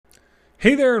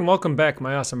Hey there and welcome back,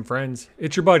 my awesome friends.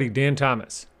 It's your buddy, Dan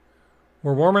Thomas.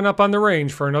 We're warming up on the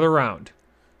range for another round.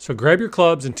 So grab your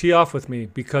clubs and tee off with me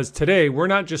because today we're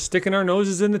not just sticking our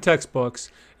noses in the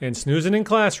textbooks and snoozing in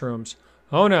classrooms.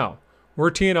 Oh no, we're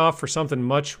teeing off for something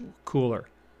much cooler.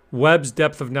 Webb's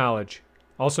depth of knowledge,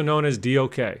 also known as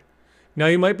DOK. Now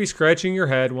you might be scratching your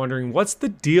head wondering what's the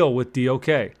deal with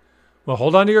DOK? Well,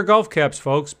 hold on to your golf caps,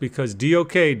 folks, because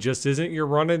DOK just isn't your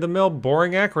run-of-the-mill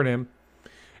boring acronym.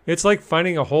 It's like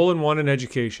finding a hole-in-one in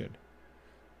education.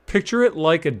 Picture it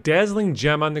like a dazzling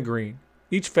gem on the green,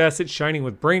 each facet shining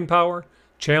with brain power,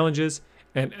 challenges,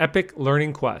 and epic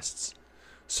learning quests.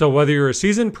 So whether you're a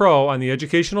seasoned pro on the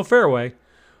educational fairway,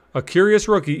 a curious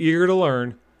rookie eager to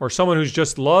learn, or someone who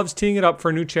just loves teeing it up for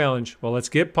a new challenge, well, let's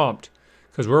get pumped,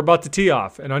 because we're about to tee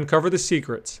off and uncover the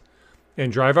secrets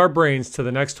and drive our brains to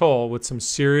the next hole with some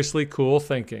seriously cool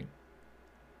thinking.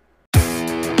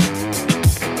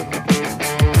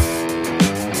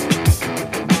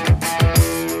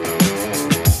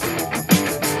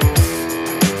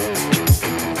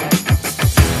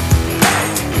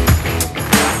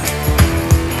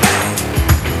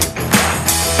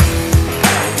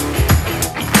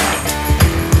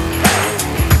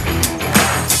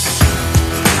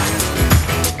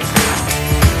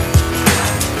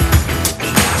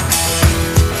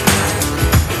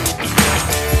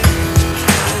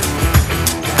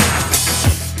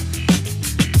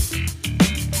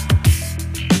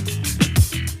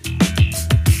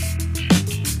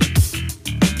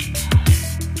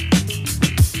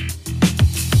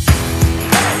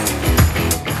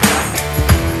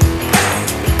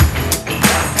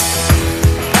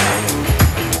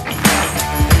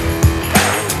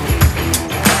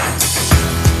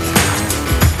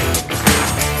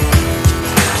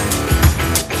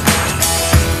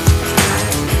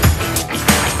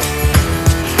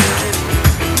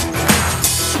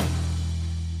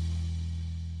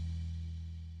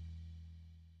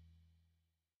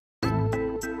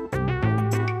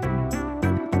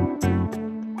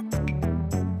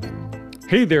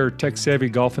 Hey there, tech-savvy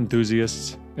golf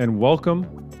enthusiasts, and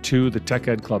welcome to the Tech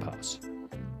Ed Clubhouse,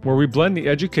 where we blend the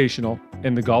educational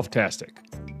and the golf-tastic,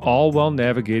 all while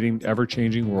navigating the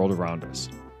ever-changing world around us.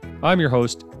 I'm your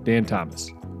host, Dan Thomas,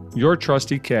 your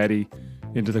trusty caddy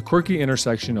into the quirky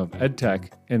intersection of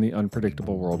EdTech and the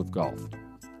unpredictable world of golf.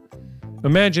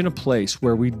 Imagine a place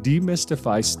where we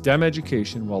demystify STEM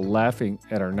education while laughing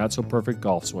at our not-so-perfect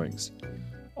golf swings,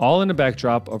 all in the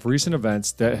backdrop of recent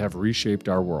events that have reshaped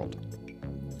our world.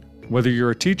 Whether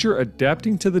you're a teacher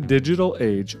adapting to the digital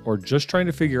age or just trying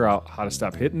to figure out how to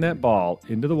stop hitting that ball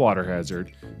into the water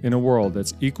hazard in a world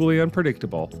that's equally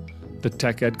unpredictable, the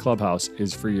Tech Ed Clubhouse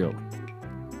is for you.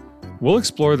 We'll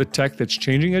explore the tech that's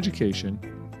changing education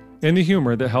and the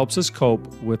humor that helps us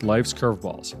cope with life's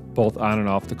curveballs, both on and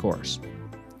off the course.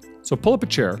 So pull up a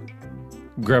chair,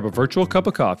 grab a virtual cup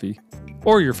of coffee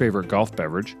or your favorite golf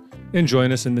beverage, and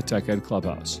join us in the Tech Ed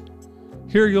Clubhouse.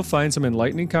 Here you'll find some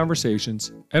enlightening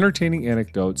conversations, entertaining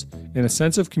anecdotes, and a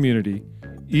sense of community,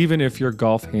 even if your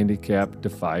golf handicap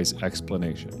defies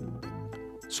explanation.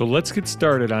 So let's get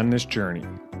started on this journey.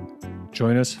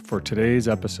 Join us for today's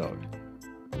episode.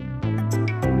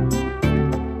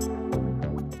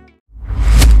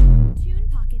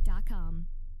 TunePocket.com.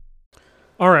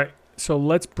 All right, so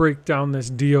let's break down this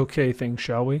DOK thing,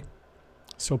 shall we?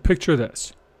 So picture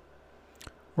this.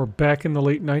 We're back in the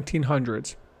late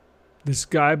 1900s. This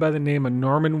guy by the name of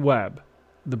Norman Webb,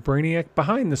 the brainiac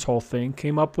behind this whole thing,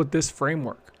 came up with this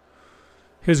framework.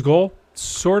 His goal?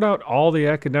 Sort out all the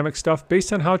academic stuff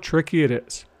based on how tricky it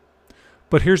is.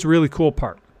 But here's the really cool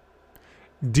part.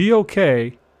 DOK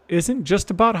isn't just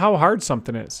about how hard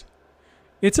something is.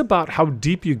 It's about how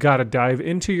deep you gotta dive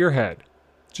into your head.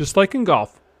 Just like in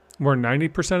golf, where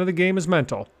 90% of the game is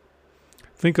mental.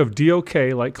 Think of DOK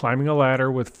like climbing a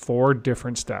ladder with 4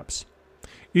 different steps.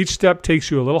 Each step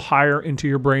takes you a little higher into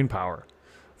your brain power,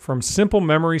 from simple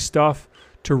memory stuff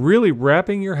to really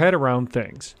wrapping your head around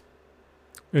things.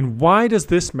 And why does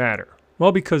this matter?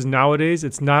 Well, because nowadays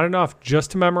it's not enough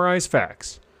just to memorize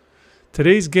facts.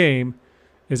 Today's game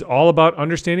is all about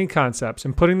understanding concepts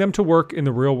and putting them to work in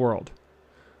the real world.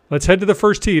 Let's head to the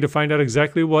first tee to find out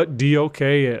exactly what DOK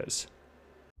is.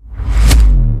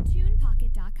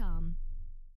 TunePocket.com.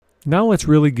 Now let's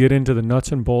really get into the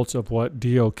nuts and bolts of what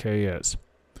DOK is.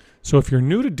 So if you're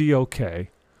new to DOK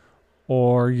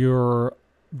or you're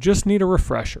just need a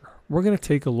refresher, we're going to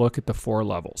take a look at the 4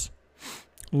 levels.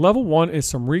 Level 1 is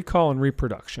some recall and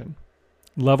reproduction.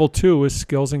 Level 2 is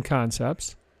skills and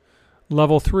concepts.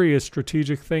 Level 3 is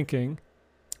strategic thinking.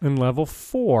 And level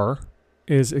 4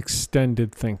 is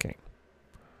extended thinking.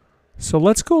 So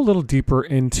let's go a little deeper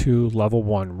into level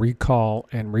 1, recall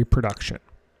and reproduction.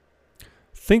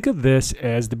 Think of this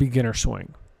as the beginner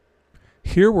swing.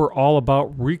 Here we're all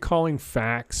about recalling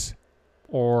facts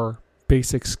or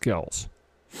basic skills.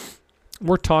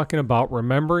 We're talking about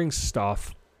remembering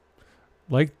stuff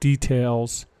like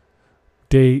details,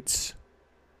 dates,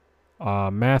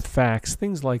 math facts,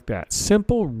 things like that.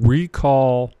 Simple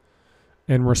recall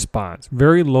and response.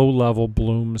 Very low level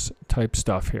Bloom's type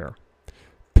stuff here.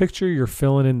 Picture you're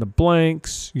filling in the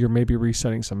blanks, you're maybe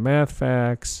resetting some math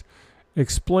facts,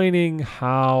 explaining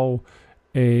how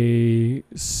a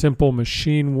simple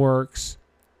machine works.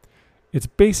 It's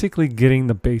basically getting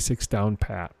the basics down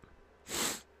pat.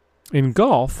 In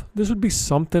golf, this would be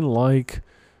something like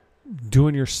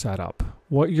doing your setup,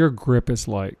 what your grip is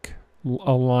like,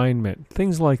 alignment,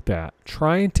 things like that.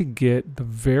 Trying to get the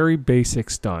very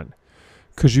basics done,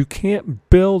 because you can't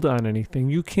build on anything.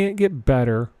 You can't get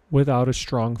better without a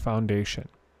strong foundation.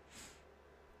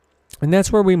 And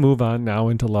that's where we move on now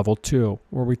into level 2,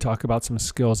 where we talk about some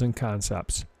skills and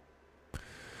concepts.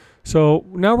 So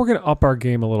now we're going to up our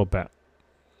game a little bit.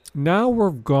 Now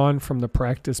we're gone from the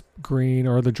practice green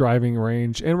or the driving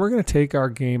range, and we're going to take our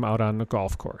game out on the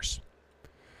golf course.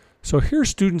 So here,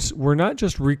 students, we're not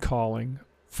just recalling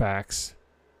facts,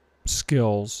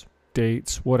 skills,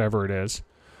 dates, whatever it is,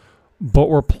 but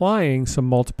we're applying some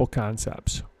multiple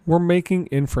concepts. We're making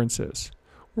inferences.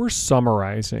 We're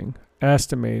summarizing,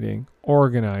 estimating,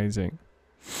 organizing.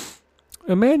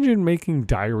 Imagine making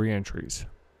diary entries,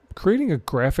 creating a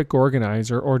graphic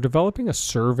organizer, or developing a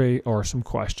survey or some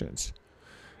questions.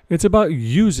 It's about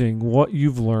using what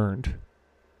you've learned.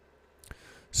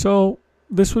 So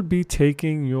this would be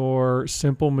taking your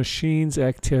simple machines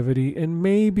activity and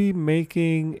maybe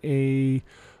making a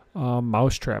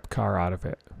mousetrap car out of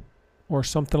it, or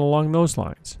something along those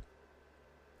lines.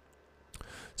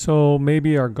 So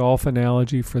maybe our golf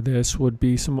analogy for this would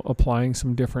be applying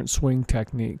some different swing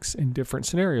techniques in different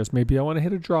scenarios. Maybe I want to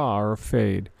hit a draw or a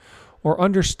fade, or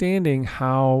understanding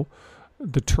how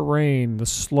the terrain, the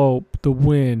slope, the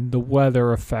wind, the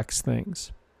weather affects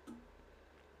things.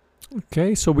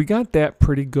 Okay, so we got that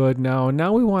pretty good now, and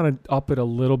now we want to up it a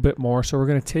little bit more, so we're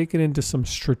going to take it into some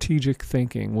strategic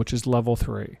thinking, which is level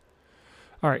 3.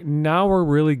 All right, now we're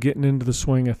really getting into the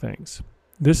swing of things.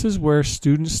 This is where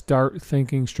students start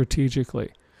thinking strategically.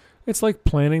 It's like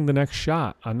planning the next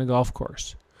shot on the golf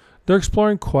course. They're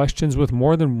exploring questions with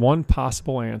more than one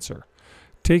possible answer,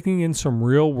 taking in some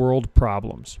real-world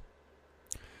problems.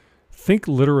 Think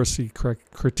literacy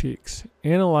critiques,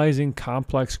 analyzing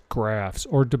complex graphs,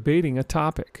 or debating a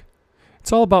topic.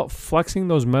 It's all about flexing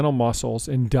those mental muscles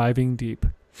and diving deep.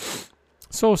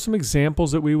 So some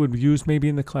examples that we would use maybe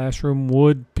in the classroom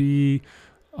would be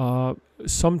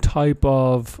some type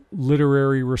of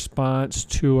literary response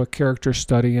to a character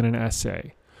study in an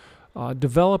essay.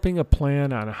 Developing a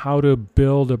plan on how to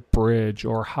build a bridge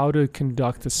or how to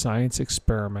conduct a science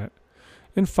experiment,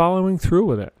 and following through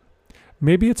with it.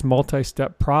 Maybe it's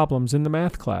multi-step problems in the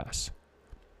math class.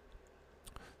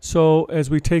 So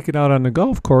as we take it out on the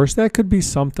golf course, that could be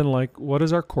something like, what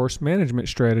does our course management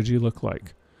strategy look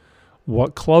like?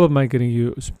 What club am I going to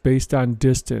use based on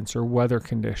distance or weather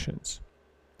conditions?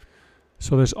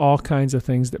 So there's all kinds of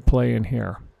things that play in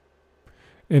here.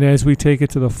 And as we take it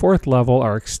to the 4th level,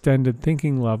 our extended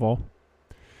thinking level,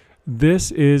 this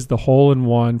is the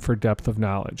hole-in-one for depth of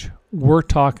knowledge. We're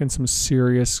talking some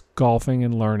serious golfing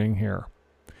and learning here.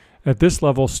 At this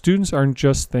level, students aren't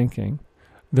just thinking.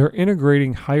 They're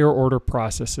integrating higher-order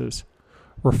processes,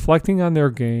 reflecting on their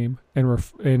game,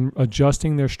 and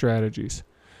adjusting their strategies.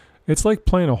 It's like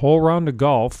playing a whole round of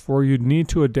golf where you'd need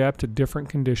to adapt to different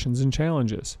conditions and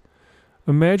challenges.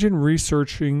 Imagine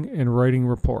researching and writing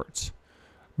reports,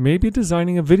 maybe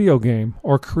designing a video game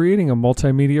or creating a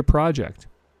multimedia project.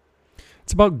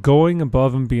 It's about going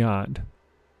above and beyond.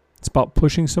 It's about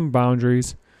pushing some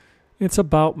boundaries. It's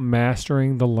about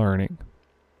mastering the learning.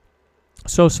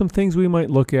 So some things we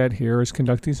might look at here is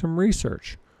conducting some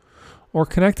research or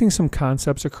connecting some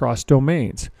concepts across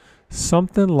domains.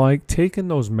 Something like taking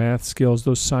those math skills,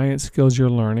 those science skills you're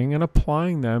learning, and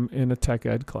applying them in a tech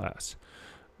ed class.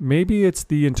 Maybe it's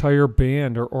the entire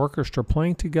band or orchestra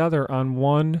playing together on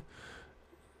one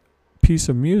piece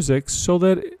of music so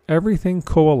that everything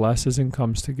coalesces and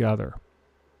comes together.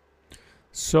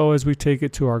 So as we take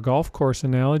it to our golf course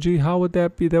analogy, how would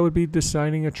that be? That would be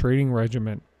deciding a training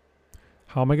regimen.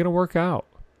 How am I going to work out?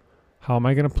 How am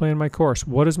I going to plan my course?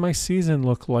 What does my season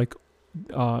look like?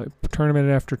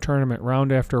 Tournament after tournament,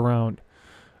 round after round.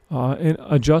 And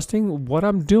adjusting what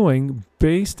I'm doing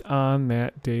based on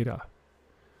that data.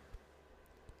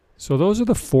 So those are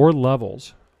the 4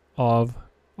 levels of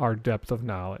our depth of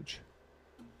knowledge.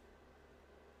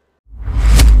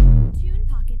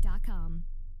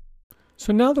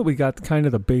 So now that we got kind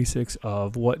of the basics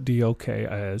of what DOK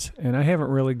is, and I haven't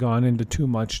really gone into too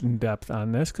much in depth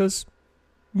on this because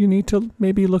you need to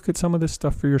maybe look at some of this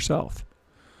stuff for yourself.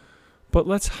 But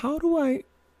how do I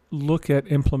look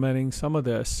at implementing some of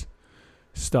this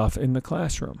stuff in the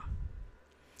classroom?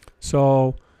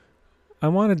 So I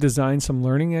want to design some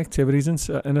learning activities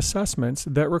and assessments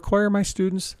that require my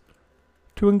students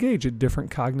to engage at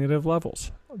different cognitive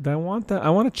levels. I want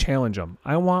to challenge them.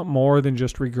 I want more than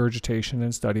just regurgitation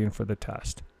and studying for the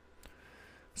test.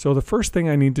 So the first thing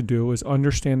I need to do is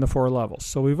understand the 4 levels.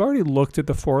 So we've already looked at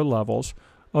the 4 levels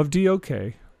of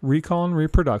DOK, recall and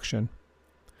reproduction.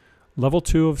 Level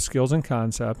 2 of skills and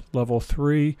concept. Level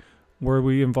 3 where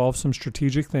we involve some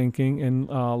strategic thinking. And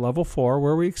level 4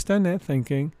 where we extend that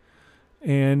thinking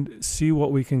and see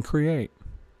what we can create.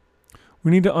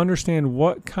 We need to understand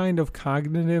what kind of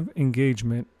cognitive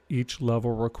engagement each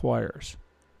level requires.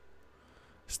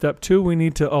 Step 2, we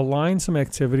need to align some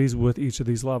activities with each of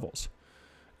these levels.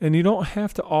 And you don't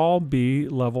have to all be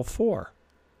level 4.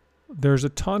 There's a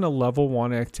ton of level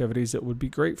 1 activities that would be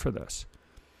great for this.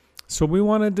 So we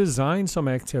want to design some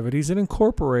activities and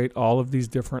incorporate all of these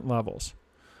different levels.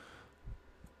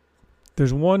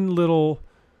 There's one little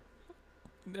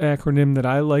acronym that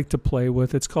I like to play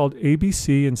with. It's called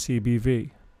ABC and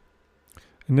CBV.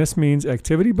 And this means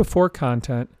activity before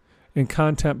content and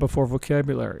content before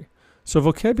vocabulary. So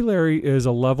vocabulary is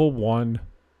a level 1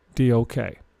 DOK.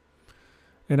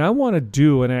 And I want to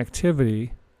do an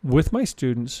activity with my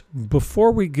students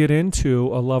before we get into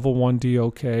a level 1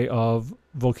 DOK of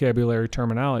vocabulary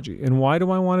terminology. And why do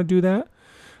I want to do that?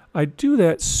 I do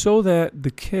that so that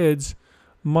the kids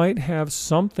might have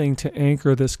something to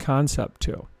anchor this concept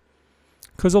to.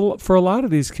 Because for a lot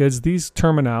of these kids, these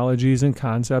terminologies and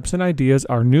concepts and ideas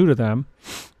are new to them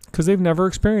because they've never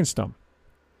experienced them.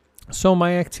 So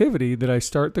my activity that I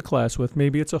start the class with,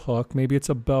 maybe it's a hook, maybe it's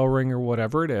a bell ring or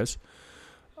whatever it is,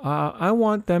 I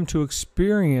want them to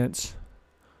experience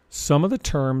some of the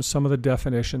terms, some of the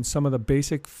definitions, some of the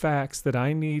basic facts that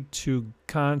I need to,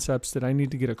 concepts that I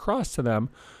need to get across to them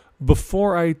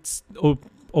before I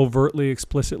overtly,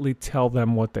 explicitly tell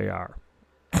them what they are.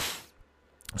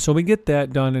 So we get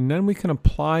that done, and then we can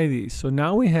apply these. So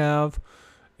now we have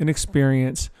an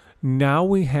experience. Now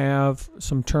we have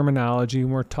some terminology,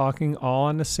 and we're talking all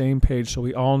on the same page so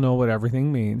we all know what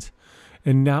everything means.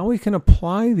 And now we can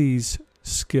apply these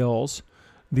skills,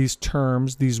 these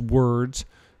terms, these words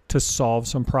to solve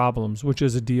some problems, which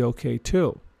is a DOK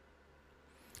too.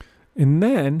 And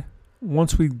then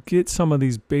once we get some of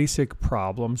these basic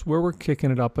problems where we're kicking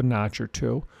it up a notch or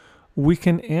two, we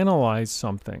can analyze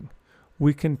something.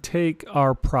 We can take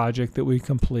our project that we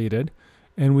completed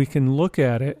and we can look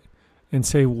at it and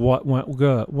say what went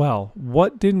good. Well,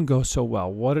 what didn't go so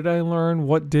well? What did I learn?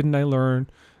 What didn't I learn?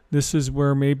 This is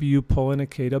where maybe you pull in a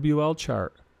KWL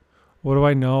chart. What do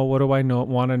I know? What do I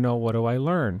want to know? What do I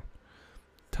learn?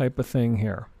 Type of thing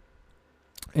here.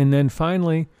 And then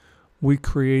finally, we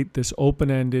create this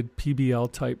open-ended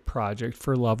PBL type project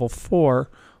for level 4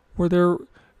 where they're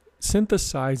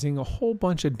synthesizing a whole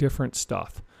bunch of different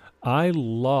stuff. I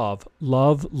love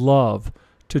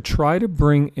to try to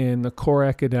bring in the core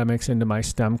academics into my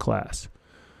STEM class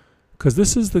because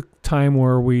this is the time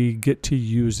where we get to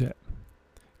use it.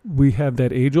 We have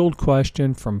that age-old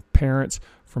question from parents,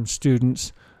 from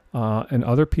students, and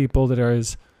other people that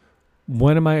is,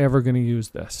 when am I ever going to use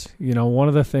this? You know, one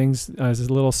of the things, as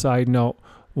a little side note,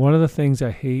 one of the things I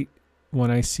hate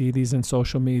when I see these in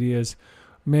social media is,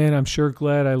 man, I'm sure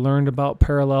glad I learned about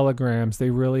parallelograms. They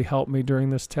really helped me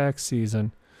during this tax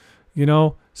season. You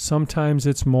know, sometimes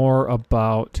it's more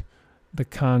about the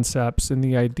concepts and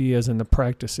the ideas and the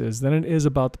practices than it is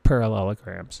about the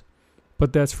parallelograms.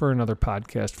 But that's for another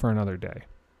podcast for another day.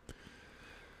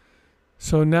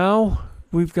 So now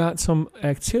we've got some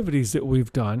activities that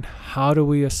we've done. How do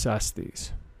we assess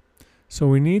these? So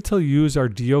we need to use our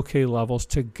DOK levels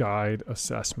to guide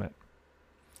assessment.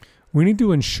 We need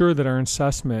to ensure that our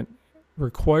assessment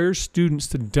requires students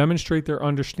to demonstrate their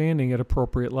understanding at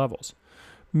appropriate levels.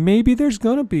 Maybe there's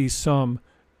going to be some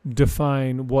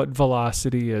define what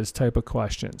velocity is type of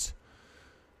questions.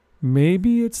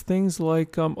 Maybe it's things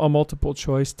like a multiple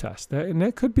choice test, and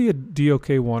that could be a DOK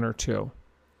 1 or 2.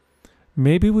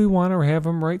 Maybe we want to have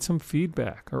them write some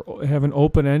feedback or have an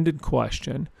open-ended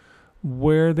question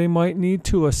where they might need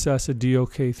to assess a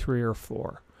DOK 3 or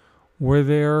 4,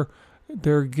 where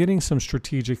they're getting some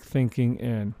strategic thinking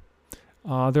in.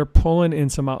 They're pulling in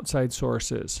some outside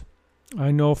sources. I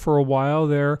know for a while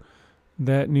there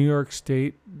that New York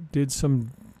State did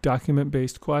some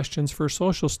document-based questions for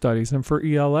social studies and for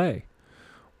ELA,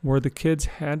 where the kids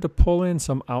had to pull in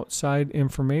some outside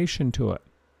information to it.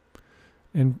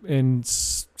 and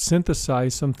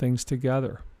synthesize some things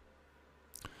together.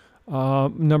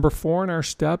 Number 4 in our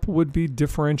step would be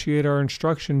differentiate our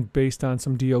instruction based on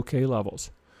some DOK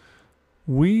levels.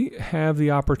 We have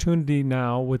the opportunity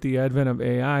now with the advent of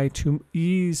AI to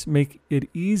make it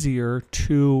easier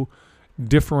to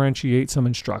differentiate some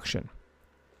instruction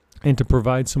and to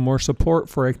provide some more support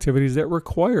for activities that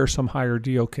require some higher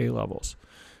DOK levels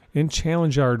and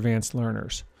challenge our advanced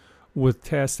learners with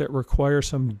tasks that require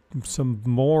some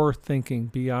more thinking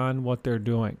beyond what they're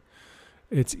doing.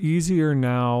 It's easier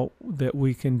now that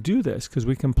we can do this because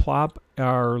we can plop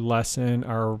our lesson,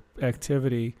 our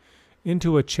activity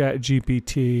into a chat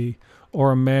GPT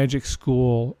or a Magic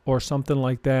School or something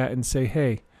like that and say,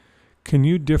 hey, can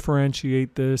you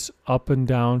differentiate this up and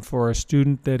down for a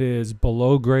student that is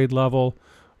below grade level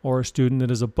or a student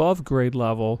that is above grade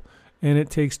level? And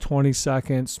it takes 20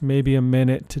 seconds, maybe a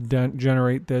minute to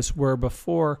generate this, where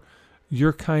before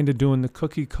you're kind of doing the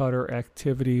cookie cutter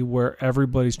activity where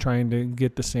everybody's trying to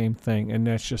get the same thing, and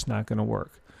that's just not going to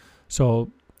work.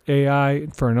 So AI,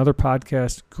 for another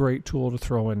podcast, great tool to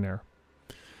throw in there.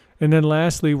 And then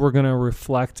lastly, we're going to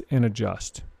reflect and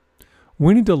adjust.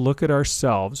 We need to look at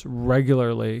ourselves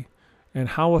regularly and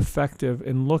how effective,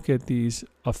 and look at these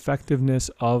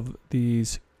effectiveness of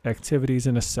these activities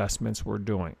and assessments we're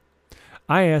doing.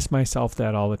 I ask myself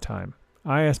that all the time.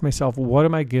 I ask myself, what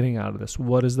am I getting out of this?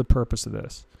 What is the purpose of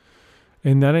this?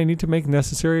 And then I need to make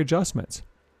necessary adjustments.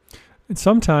 And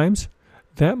sometimes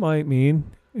that might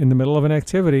mean in the middle of an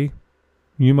activity,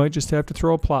 you might just have to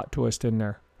throw a plot twist in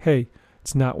there. Hey,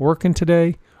 it's not working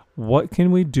today. What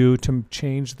can we do to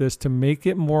change this to make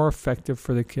it more effective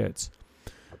for the kids?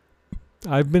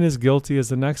 I've been as guilty as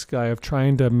the next guy of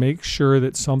trying to make sure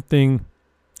that something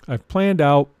I've planned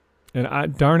out, and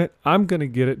I'm going to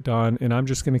get it done, and I'm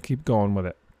just going to keep going with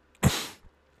it.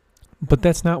 But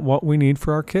that's not what we need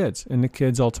for our kids, and the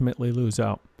kids ultimately lose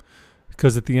out.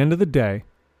 Because at the end of the day,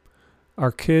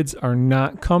 our kids are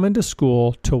not coming to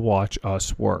school to watch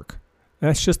us work.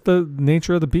 That's just the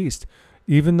nature of the beast,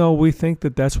 even though we think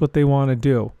that that's what they want to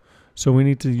do. So we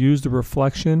need to use the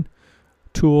reflection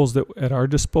tools that at our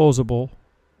disposal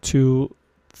to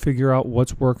figure out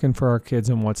what's working for our kids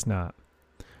and what's not.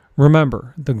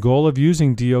 Remember, the goal of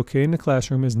using DOK in the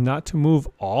classroom is not to move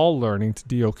all learning to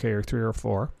DOK or 3 or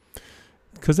 4,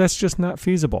 because that's just not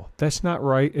feasible. That's not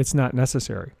right. It's not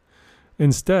necessary.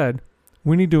 Instead,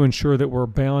 we need to ensure that we're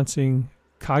balancing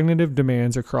cognitive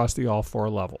demands across all 4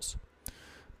 levels,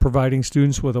 providing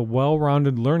students with a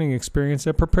well-rounded learning experience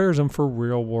that prepares them for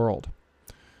real world.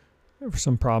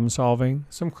 Some problem solving,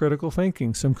 some critical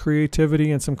thinking, some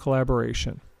creativity, and some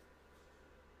collaboration.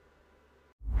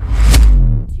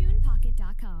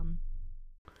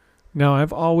 Now,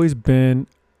 I've always been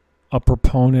a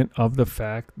proponent of the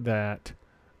fact that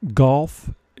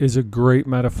golf is a great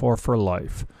metaphor for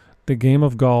life. The game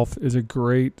of golf is a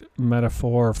great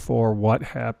metaphor for what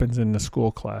happens in the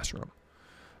school classroom.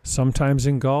 Sometimes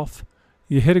in golf,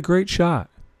 you hit a great shot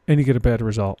and you get a bad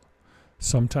result.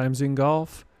 Sometimes in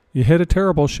golf, you hit a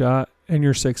terrible shot and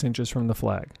you're 6 inches from the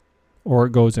flag, or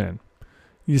it goes in.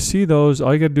 You see those,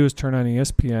 all you got to do is turn on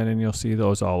ESPN and you'll see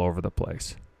those all over the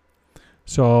place.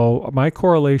 So my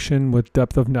correlation with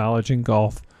depth of knowledge in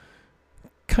golf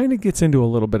kind of gets into a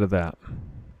little bit of that.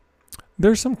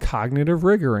 There's some cognitive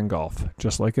rigor in golf,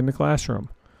 just like in the classroom.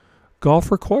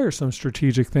 Golf requires some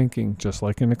strategic thinking, just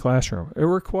like in the classroom. It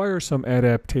requires some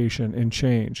adaptation and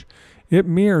change. It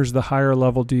mirrors the higher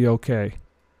level DOK.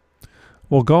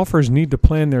 While golfers need to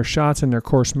plan their shots and their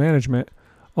course management,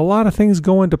 a lot of things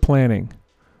go into planning.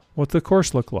 What's the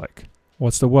course look like?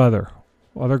 What's the weather?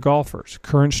 Other golfers,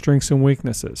 current strengths and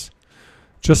weaknesses.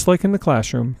 Just like in the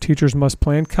classroom, teachers must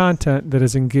plan content that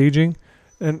is engaging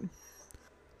and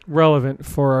relevant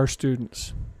for our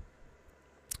students.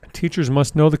 Teachers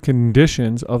must know the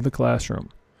conditions of the classroom.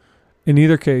 In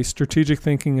either case, strategic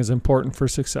thinking is important for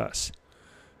success.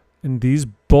 And these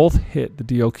both hit the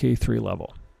DOK 3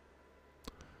 level.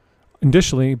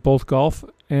 Additionally, both golf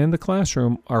and the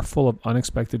classroom are full of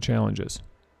unexpected challenges.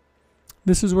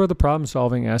 This is where the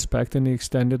problem-solving aspect and the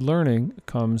extended learning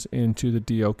comes into the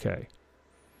DOK.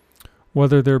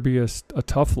 Whether there be a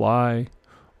tough lie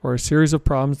or a series of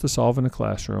problems to solve in a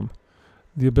classroom,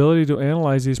 the ability to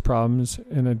analyze these problems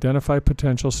and identify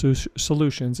potential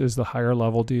solutions is the higher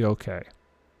level DOK.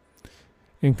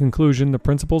 In conclusion, the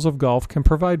principles of golf can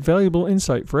provide valuable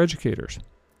insight for educators.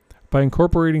 By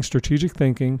incorporating strategic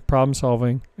thinking,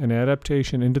 problem-solving, and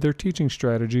adaptation into their teaching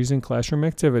strategies and classroom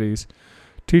activities,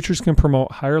 teachers can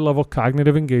promote higher-level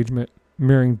cognitive engagement,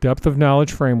 mirroring depth of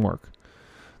knowledge framework.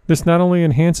 This not only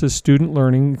enhances student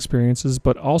learning experiences,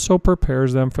 but also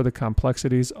prepares them for the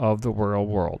complexities of the real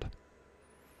world.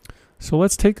 So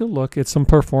let's take a look at some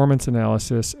performance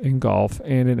analysis in golf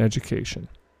and in education.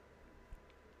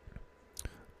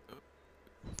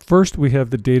 First, we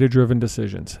have the data-driven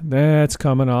decisions. That's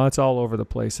coming on. It's all over the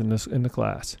place in the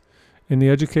class. In the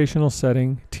educational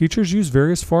setting, teachers use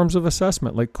various forms of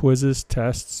assessment like quizzes,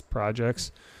 tests,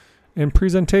 projects, and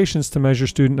presentations to measure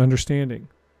student understanding.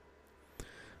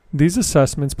 These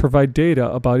assessments provide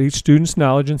data about each student's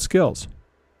knowledge and skills.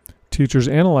 Teachers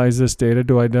analyze this data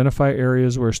to identify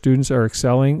areas where students are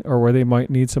excelling or where they might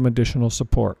need some additional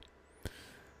support.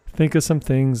 Think of some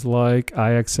things like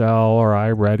IXL or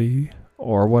iReady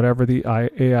or whatever the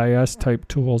AIS type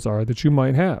tools are that you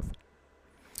might have.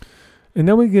 And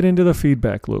then we get into the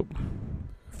feedback loop.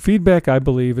 Feedback, I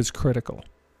believe, is critical.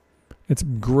 It's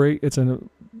great. It's an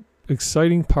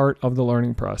exciting part of the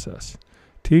learning process.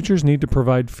 Teachers need to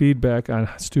provide feedback on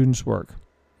students' work,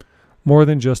 more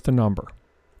than just a number,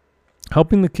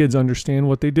 helping the kids understand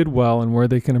what they did well and where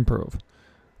they can improve.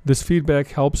 This feedback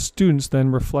helps students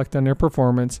then reflect on their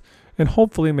performance and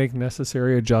hopefully make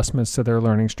necessary adjustments to their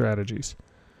learning strategies,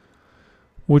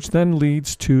 which then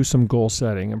leads to some goal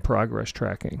setting and progress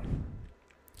tracking.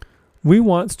 We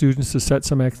want students to set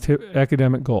some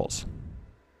academic goals,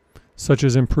 such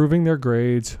as improving their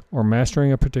grades or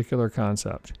mastering a particular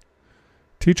concept.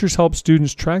 Teachers help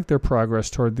students track their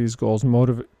progress toward these goals,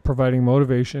 providing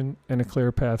motivation and a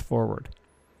clear path forward.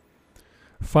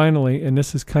 Finally, and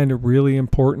this is kind of really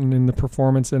important in the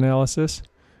performance analysis,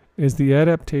 is the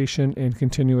adaptation and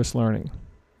continuous learning.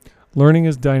 Learning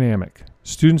is dynamic.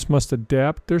 Students must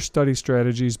adapt their study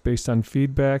strategies based on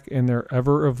feedback and their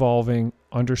ever-evolving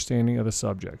understanding of the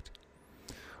subject.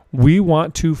 We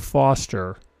want to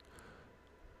foster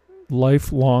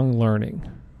lifelong learning.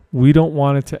 We don't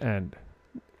want it to end,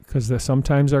 because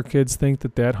sometimes our kids think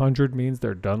that 100 means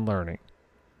they're done learning.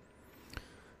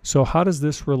 So how does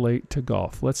this relate to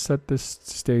golf? Let's set this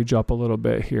stage up a little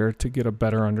bit here to get a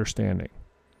better understanding.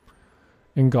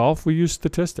 In golf, we use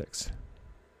statistics,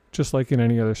 just like in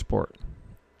any other sport,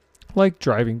 like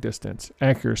driving distance,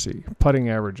 accuracy, putting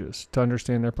averages to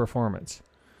understand their performance.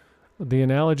 The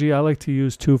analogy I like to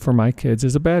use too for my kids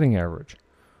is a batting average.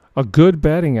 A good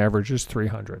batting average is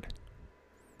 300.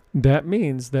 That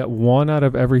means that 1 out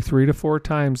of every 3 to 4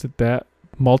 times that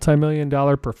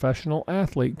multi-million-dollar professional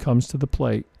athlete comes to the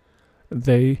plate,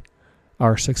 they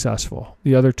are successful.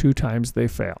 The other 2 times they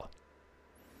fail.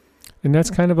 And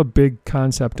that's kind of a big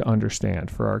concept to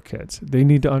understand for our kids. They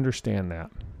need to understand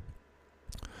that.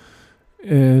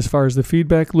 As far as the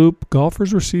feedback loop,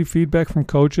 golfers receive feedback from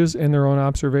coaches and their own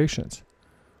observations.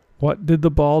 What did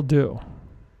the ball do?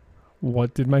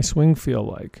 What did my swing feel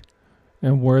like?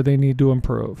 And where they need to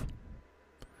improve.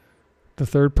 The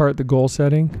third part, the goal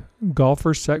setting,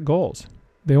 golfers set goals.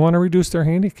 They want to reduce their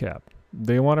handicap.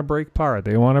 They want to break par.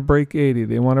 They want to break 80.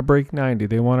 They want to break 90.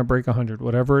 They want to break 100,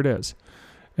 whatever it is.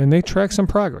 And they track some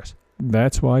progress.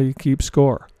 That's why you keep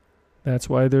score. That's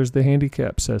why there's the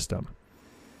handicap system.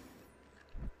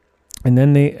 And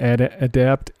then they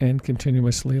adapt and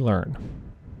continuously learn.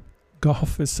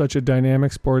 Golf is such a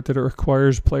dynamic sport that it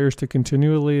requires players to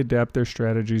continually adapt their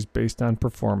strategies based on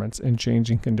performance and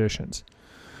changing conditions.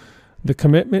 The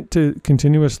commitment to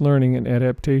continuous learning and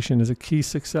adaptation is a key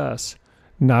success,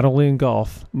 not only in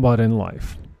golf, but in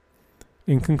life.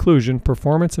 In conclusion,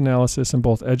 performance analysis in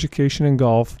both education and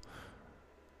golf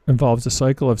involves a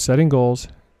cycle of setting goals,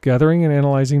 gathering and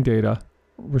analyzing data,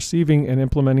 receiving and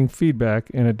implementing feedback,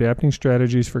 and adapting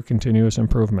strategies for continuous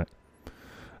improvement.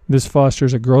 This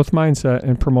fosters a growth mindset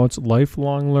and promotes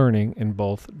lifelong learning in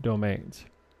both domains.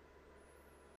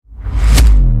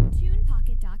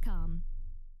 TunePocket.com.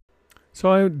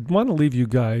 So I want to leave you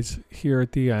guys here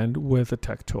at the end with a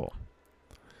tech tool.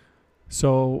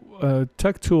 So a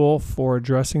tech tool for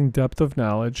addressing depth of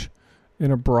knowledge in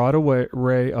a broad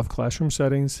array of classroom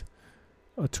settings.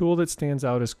 A tool that stands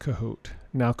out is Kahoot.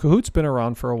 Now, Kahoot's been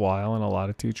around for a while and a lot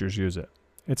of teachers use it.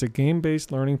 It's a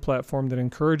game-based learning platform that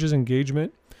encourages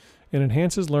engagement and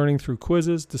enhances learning through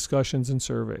quizzes, discussions, and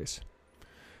surveys.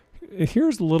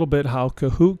 Here's a little bit how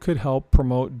Kahoot could help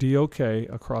promote DOK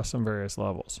across some various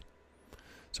levels.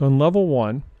 So in level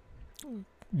 1,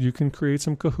 you can create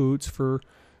some Kahoots for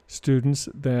students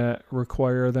that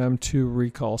require them to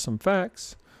recall some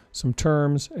facts, some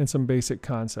terms, and some basic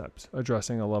concepts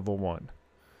addressing a level 1.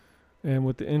 And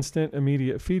with the instant,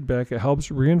 immediate feedback, it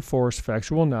helps reinforce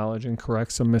factual knowledge and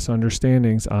correct some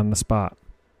misunderstandings on the spot.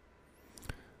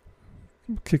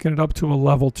 Kicking it up to a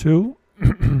level 2,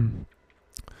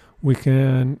 we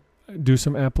can do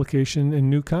some application in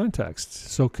new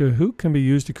contexts. So Kahoot can be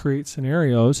used to create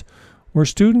scenarios where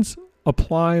students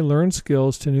apply learned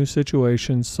skills to new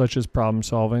situations, such as problem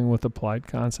solving with applied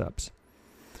concepts.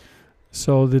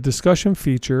 So the discussion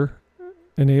feature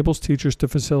enables teachers to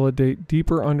facilitate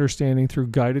deeper understanding through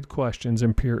guided questions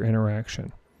and peer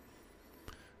interaction.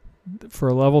 For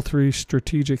a level 3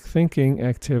 strategic thinking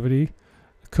activity,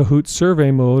 Kahoot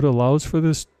survey mode allows for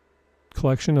this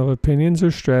collection of opinions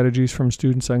or strategies from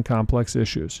students on complex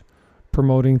issues,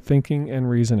 promoting thinking and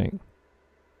reasoning.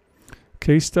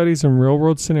 Case studies and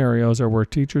real-world scenarios are where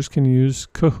teachers can use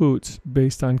Kahoots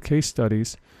based on case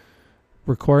studies,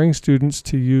 requiring students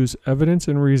to use evidence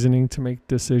and reasoning to make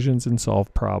decisions and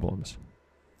solve problems.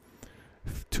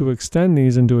 To extend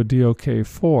these into a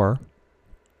DOK4,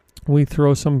 we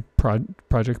throw some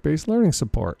project-based learning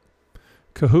support.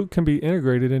 Kahoot can be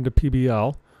integrated into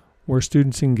PBL, where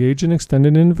students engage in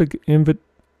extended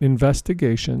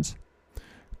investigations.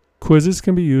 Quizzes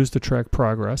can be used to track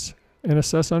progress and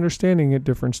assess understanding at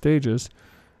different stages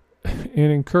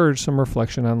and encourage some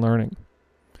reflection on learning.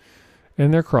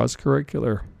 And they're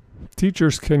cross-curricular.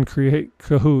 Teachers can create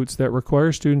Kahoots that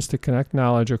require students to connect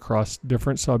knowledge across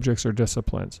different subjects or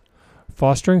disciplines,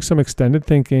 fostering some extended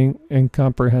thinking and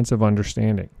comprehensive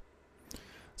understanding.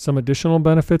 Some additional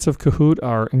benefits of Kahoot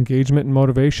are engagement and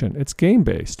motivation. It's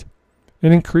game-based.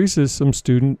 It increases some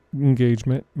student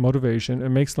engagement, motivation,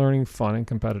 and makes learning fun and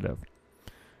competitive.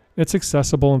 It's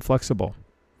accessible and flexible.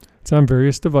 It's on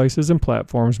various devices and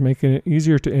platforms, making it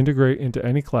easier to integrate into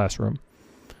any classroom.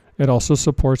 It also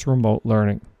supports remote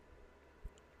learning.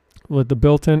 With the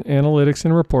built-in analytics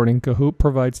and reporting, Kahoot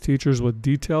provides teachers with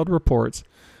detailed reports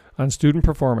on student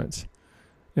performance,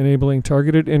 enabling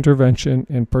targeted intervention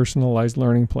and personalized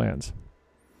learning plans.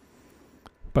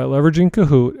 By leveraging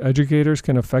Kahoot, educators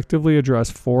can effectively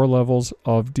address 4 levels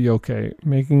of DOK,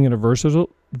 making it a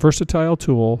versatile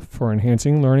tool for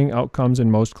enhancing learning outcomes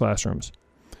in most classrooms.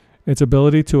 Its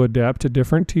ability to adapt to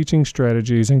different teaching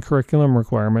strategies and curriculum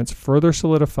requirements further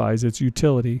solidifies its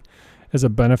utility as a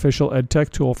beneficial edtech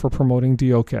tool for promoting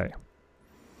DOK.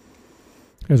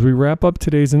 As we wrap up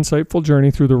today's insightful journey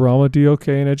through the realm of DOK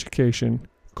and education,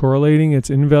 correlating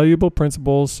its invaluable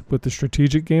principles with the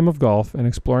strategic game of golf and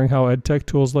exploring how edtech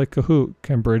tools like Kahoot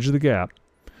can bridge the gap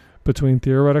between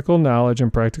theoretical knowledge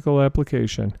and practical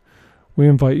application, we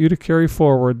invite you to carry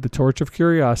forward the torch of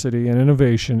curiosity and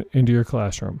innovation into your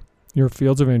classroom, your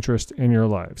fields of interest, and your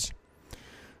lives.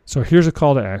 So here's a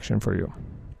call to action for you.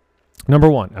 Number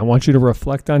 1, I want you to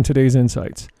reflect on today's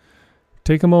insights.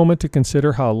 Take a moment to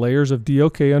consider how layers of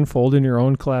DOK unfold in your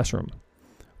own classroom,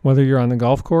 whether you're on the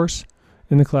golf course,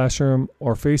 in the classroom,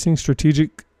 or facing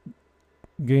strategic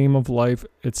game of life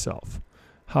itself.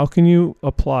 How can you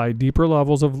apply deeper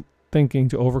levels of thinking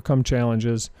to overcome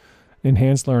challenges,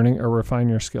 enhance learning, or refine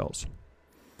your skills?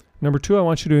 Number 2, I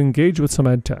want you to engage with some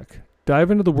edtech.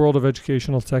 Dive into the world of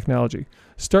educational technology.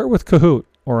 Start with Kahoot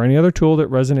or any other tool that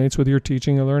resonates with your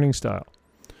teaching or learning style.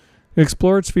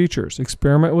 Explore its features,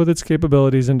 experiment with its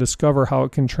capabilities, and discover how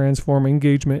it can transform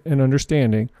engagement and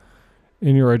understanding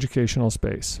in your educational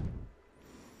space.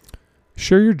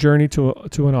 Share your journey to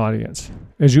an audience.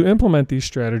 As you implement these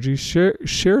strategies,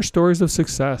 share stories of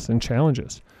success and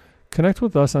challenges. Connect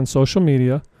with us on social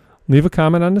media, leave a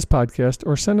comment on this podcast,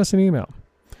 or send us an email.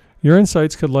 Your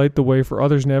insights could light the way for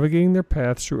others navigating their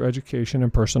paths through education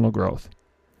and personal growth.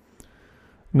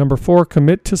 Number 4,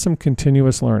 commit to some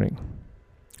continuous learning.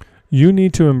 You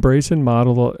need to embrace and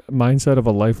model the mindset of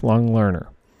a lifelong learner.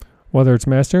 Whether it's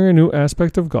mastering a new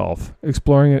aspect of golf,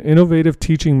 exploring an innovative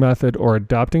teaching method, or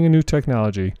adopting a new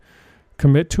technology,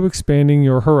 commit to expanding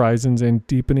your horizons and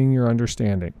deepening your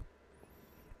understanding.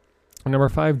 Number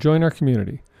 5, join our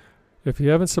community. If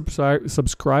you haven't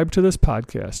subscribed to this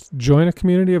podcast, join a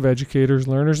community of educators,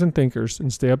 learners, and thinkers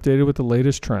and stay updated with the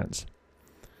latest trends.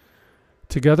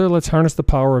 Together, let's harness the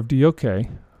power of DOK,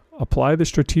 apply the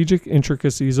strategic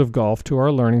intricacies of golf to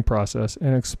our learning process,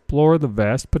 and explore the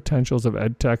vast potentials of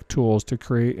EdTech tools to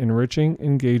create enriching,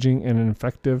 engaging, and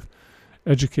effective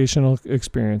educational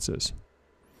experiences.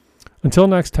 Until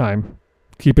next time,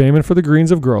 keep aiming for the greens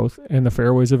of growth and the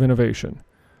fairways of innovation.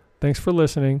 Thanks for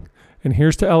listening, and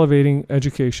here's to elevating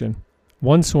education,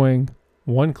 one swing,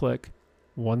 one click,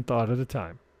 one thought at a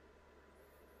time.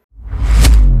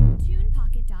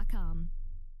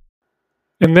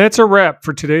 And that's a wrap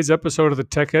for today's episode of the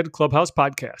Tech Ed Clubhouse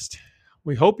podcast.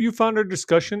 We hope you found our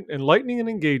discussion enlightening and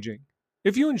engaging.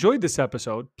 If you enjoyed this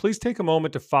episode, please take a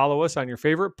moment to follow us on your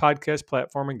favorite podcast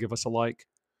platform and give us a like.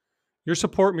 Your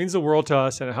support means the world to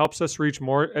us, and it helps us reach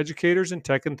more educators and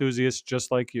tech enthusiasts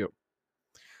just like you.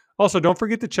 Also, don't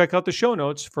forget to check out the show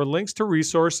notes for links to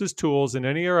resources, tools, and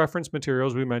any reference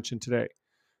materials we mentioned today.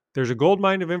 There's a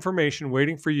goldmine of information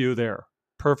waiting for you there,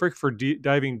 perfect for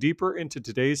diving deeper into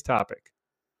today's topic.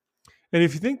 And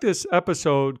if you think this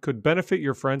episode could benefit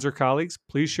your friends or colleagues,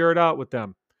 please share it out with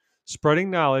them. Spreading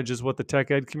knowledge is what the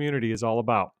Tech Ed community is all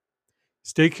about.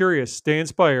 Stay curious, stay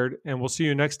inspired, and we'll see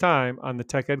you next time on the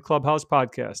Tech Ed Clubhouse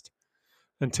podcast.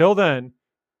 Until then,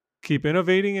 keep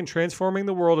innovating and transforming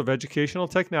the world of educational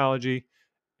technology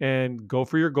and go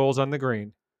for your goals on the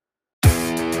green.